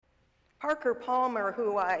Parker Palmer,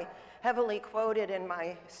 who I heavily quoted in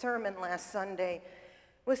my sermon last Sunday,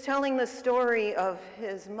 was telling the story of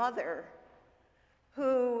his mother,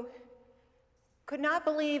 who could not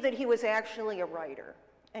believe that he was actually a writer.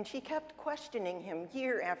 And she kept questioning him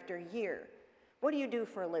year after year. What do you do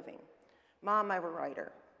for a living? Mom, I'm a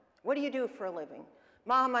writer. What do you do for a living?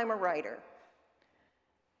 Mom, I'm a writer.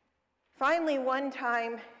 Finally, one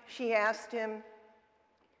time she asked him,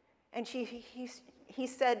 and he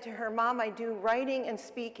said to her, Mom, I do writing and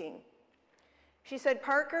speaking. She said,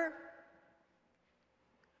 Parker,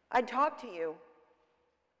 I'd talk to you,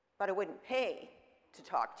 but I wouldn't pay to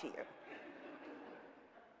talk to you.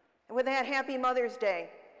 And with that, happy Mother's Day.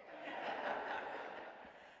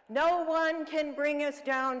 No one can bring us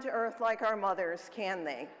down to earth like our mothers, can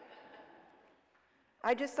they?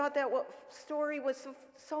 I just thought that story was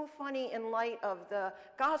so funny in light of the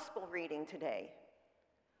gospel reading today.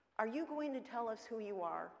 Are you going to tell us who you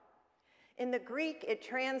are? In the Greek, it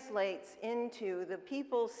translates into the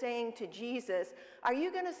people saying to Jesus, are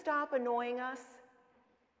you going to stop annoying us?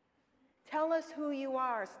 Tell us who you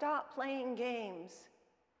are. Stop playing games.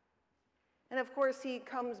 And of course, he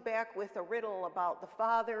comes back with a riddle about the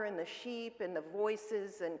father and the sheep and the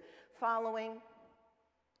voices and following.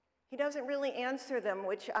 He doesn't really answer them,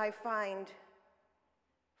 which I find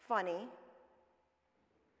funny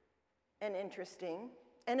and interesting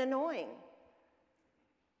and annoying.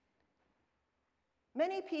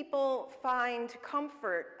 Many people find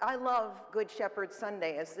comfort. I love Good Shepherd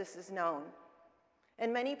Sunday, as this is known.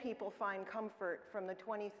 And many people find comfort from the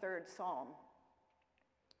 23rd Psalm.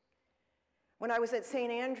 When I was at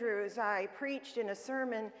St. Andrews, I preached in a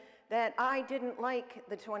sermon that I didn't like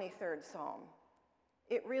the 23rd Psalm.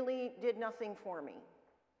 It really did nothing for me.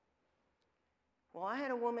 Well, I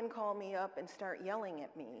had a woman call me up and start yelling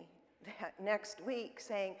at me that next week,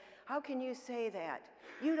 saying, how can you say that?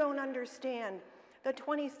 You don't understand. The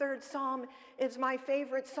 23rd Psalm is my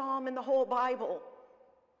favorite psalm in the whole Bible.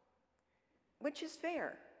 Which is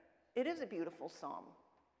fair. It is a beautiful psalm.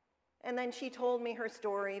 And then she told me her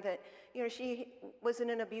story that, she was in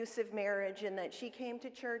an abusive marriage and that she came to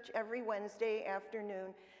church every Wednesday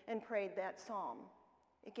afternoon and prayed that psalm.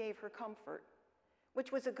 It gave her comfort,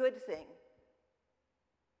 which was a good thing.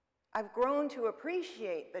 I've grown to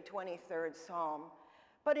appreciate the 23rd Psalm,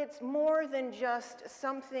 but it's more than just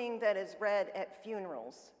something that is read at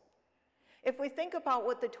funerals. If we think about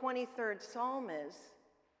what the 23rd Psalm is,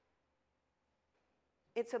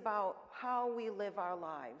 it's about how we live our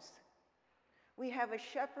lives. We have a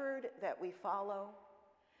shepherd that we follow.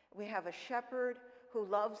 We have a shepherd who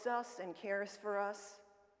loves us and cares for us.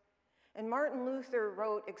 And Martin Luther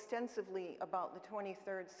wrote extensively about the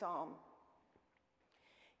 23rd Psalm.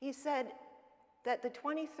 He said that the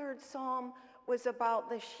 23rd Psalm was about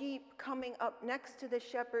the sheep coming up next to the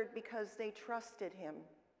shepherd because they trusted him,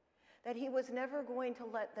 that he was never going to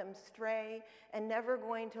let them stray and never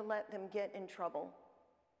going to let them get in trouble.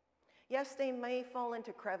 Yes, they may fall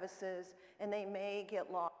into crevices and they may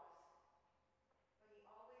get lost, but he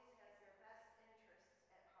always has their best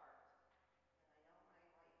interests at heart. And I know my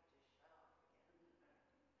wife just shut off again.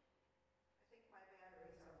 I think my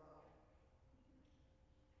batteries are low.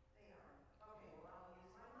 They are. Okay, well, I'll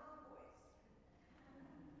use my mom voice.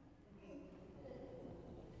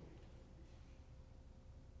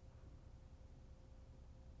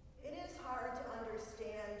 It is hard to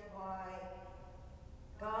understand why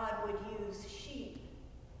God would use sheep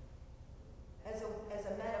as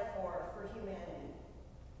a metaphor for humanity.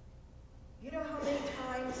 You know how many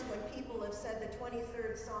times when people have said the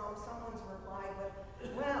 23rd Psalm, someone's replied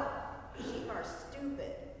with, well, sheep are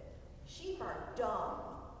stupid. Sheep are dumb.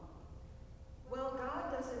 Well,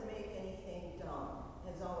 God doesn't make anything dumb,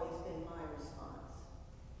 has always been my response.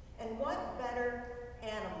 And what better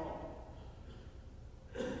animal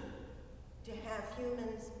to have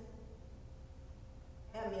humans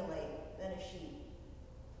emulate than a sheep?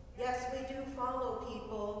 Yes, we do follow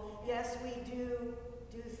people. Yes, we do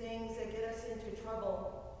things that get us into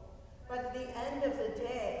trouble. But at the end of the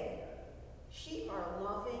day, sheep are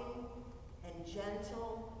loving and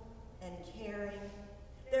gentle and caring.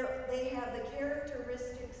 They have the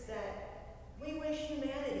characteristics that we wish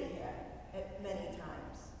humanity had at many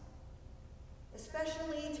times,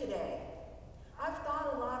 especially today. I've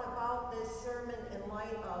thought a lot about this sermon in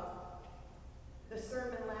light of the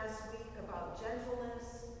sermon last week about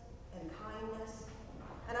gentleness and kindness.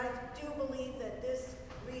 And I do believe that this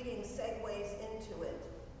reading segues into it.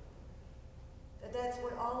 That's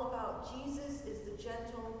what all about. Jesus is the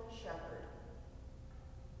gentle shepherd.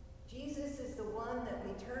 Jesus is the one that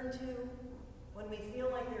we turn to when we feel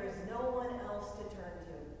like there is no one else to turn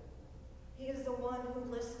to. He is the one who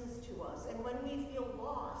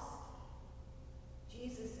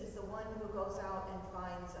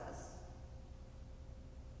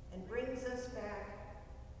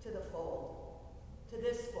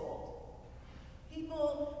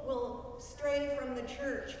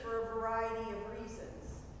church for a variety of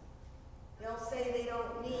reasons. They'll say they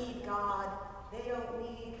don't need God, they don't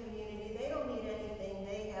need community, they don't need anything,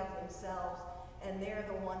 they have themselves, and they're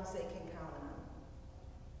the ones they can count on.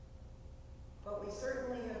 But we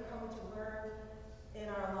certainly have come to learn in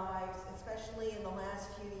our lives, especially in the last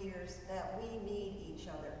few years, that we need each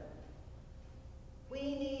other. We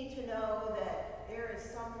need to know that there is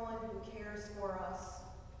someone who cares for us,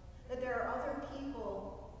 that there are other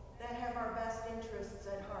people that have our best interests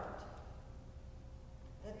at heart,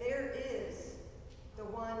 that there is the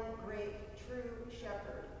one great true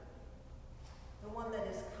shepherd, the one that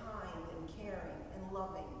is kind and caring and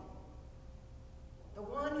loving, the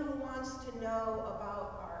one who wants to know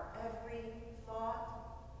about our every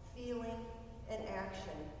thought, feeling, and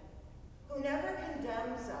action, who never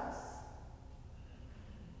condemns us,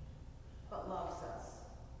 but loves us,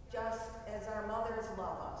 just as our mothers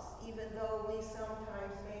love us, even though we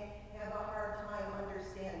sometimes may have a hard time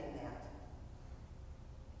understanding that.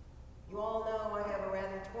 You all know I have a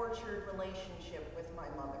rather tortured relationship with my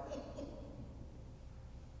mother.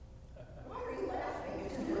 Why are you laughing?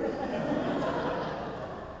 It's true.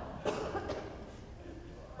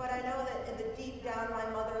 But I know that in the deep down, my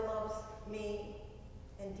mother loves me,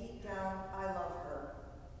 and deep down, I love her.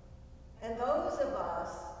 And those of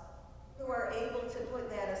us who are able to put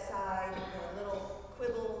that aside in little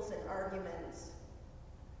quibbles and arguments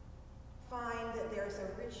find that there's a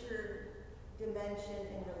richer dimension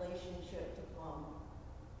in relationship to plumb.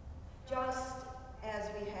 Just as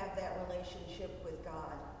we have that relationship with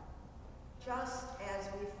God, just as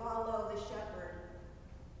we follow the shepherd,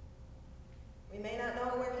 we may not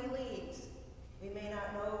know where he leads, we may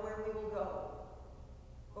not know where we will go,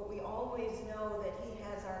 but we always know that he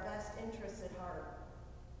has our best interests at heart.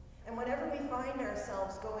 And whenever we find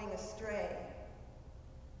ourselves going astray,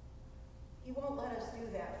 he won't let us do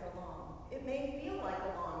that for long. It may feel like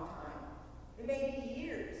a long time. It may be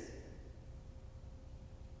years.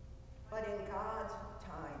 But in God's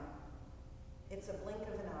time, it's a blink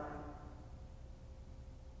of an eye.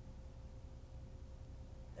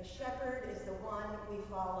 The shepherd is the one we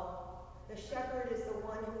follow. The shepherd is the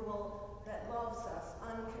one that loves us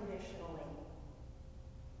unconditionally.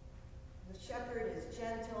 The shepherd is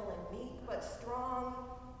gentle and meek, but strong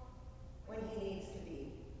when he needs to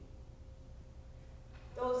be.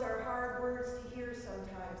 Those are hard words to hear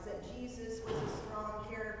sometimes, that Jesus was a strong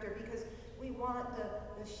character, because we want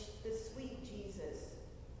the sweet Jesus.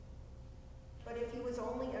 But if he was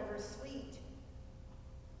only ever sweet,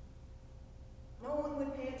 no one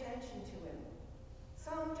would pay attention to him.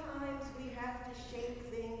 Sometimes we have to shake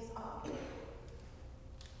things up.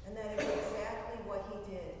 And that is exactly what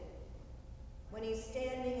he did. When he's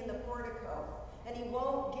standing in the portico and he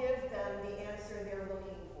won't give them the answer they're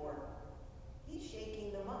looking for, he's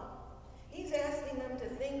shaking them up. He's asking them to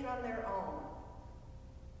think on their own.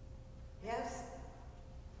 Yes,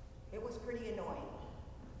 it was pretty annoying.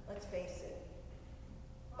 Let's face it.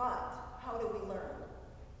 But how do we learn?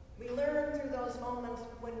 We learn through those moments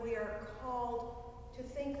when we are called to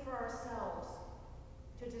think for ourselves,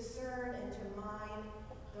 to discern and to mine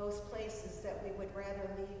those places that we would rather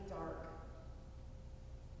leave dark.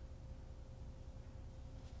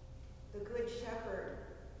 The Good Shepherd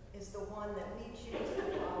is the one that we choose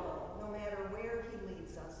to follow, no matter where he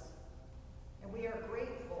leads us. And we are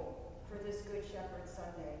grateful for this Good Shepherd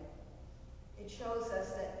Sunday. It shows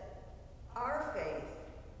us that our faith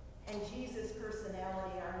and Jesus'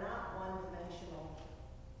 personality are not one-dimensional,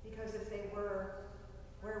 because if they were,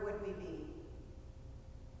 where would we be?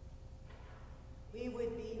 We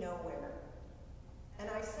would be nowhere. And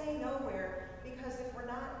I say nowhere because if we're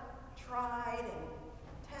not tried and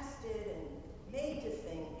tested and made to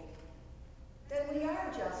think, then we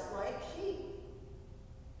are just like sheep.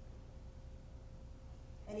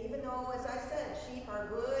 And even though, as I said, sheep are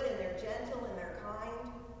good and they're gentle and they're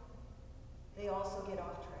kind, they also get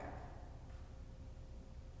off track.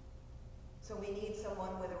 So we need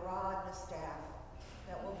someone with a rod and a staff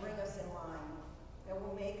that will bring us in line, that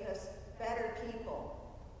will make us better people,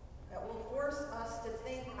 that will force us to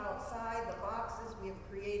think outside the boxes we have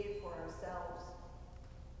created for ourselves,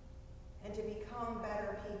 and to become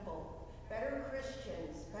better people, better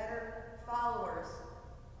Christians, better followers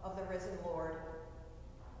of the risen Lord.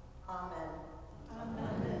 Amen.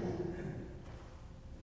 Amen.